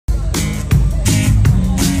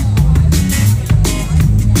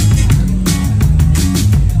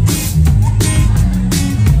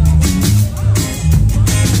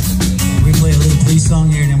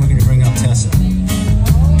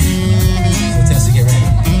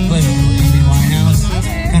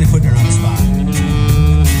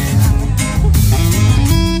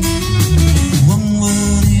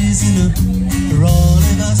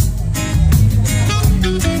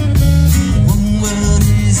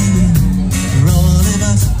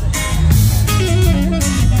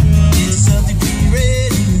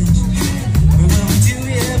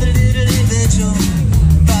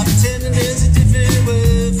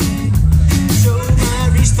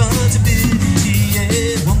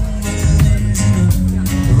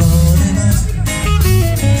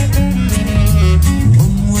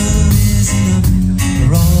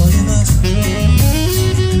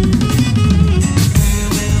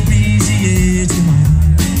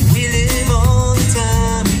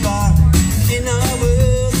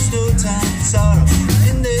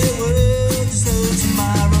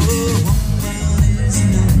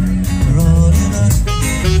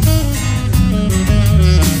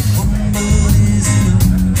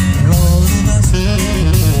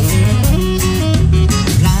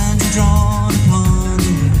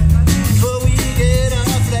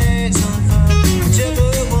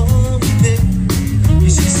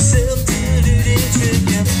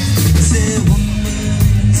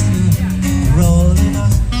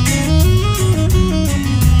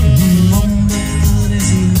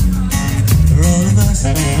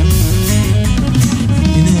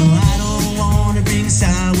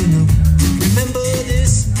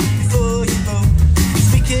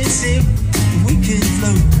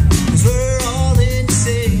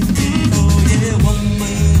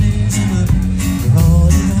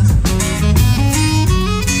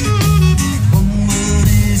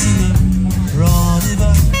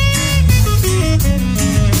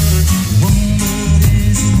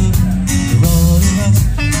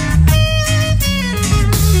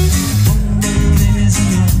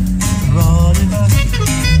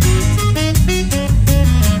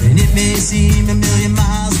Seem a million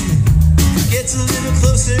miles away, gets a little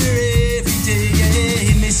closer every day. Yeah,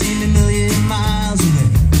 it may seem a million miles away,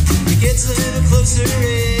 it gets a little closer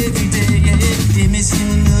every day. Yeah, it may seem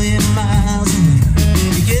a million miles away,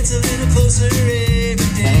 it gets a little closer every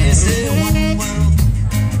day. Is it one world?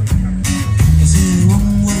 Is it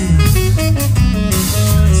one way?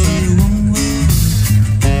 Is it one way?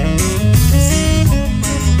 Is it one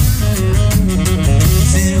world?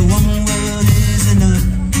 Is it one world is enough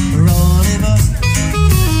for all of us?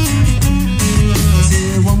 Is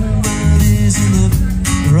it one world is enough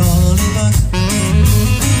for all of us?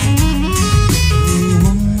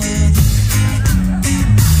 One world.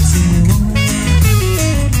 Is it one world?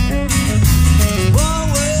 One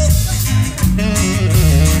world.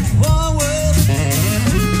 One world.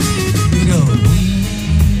 Here we go. One world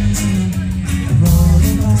is enough for all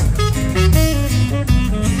of us.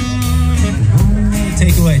 One world.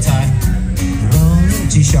 Take away, Ty.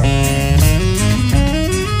 G sharp.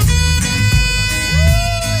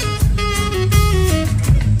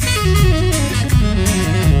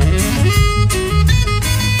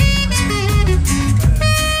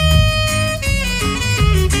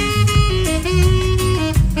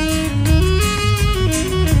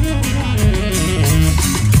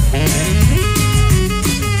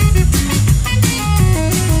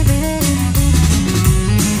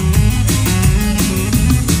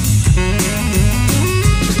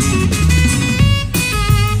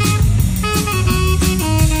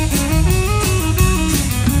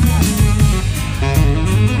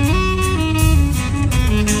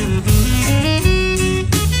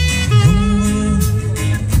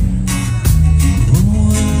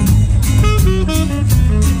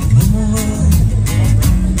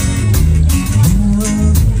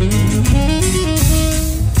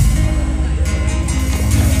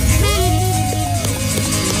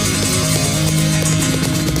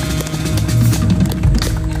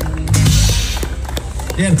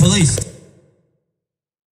 Yeah, the police.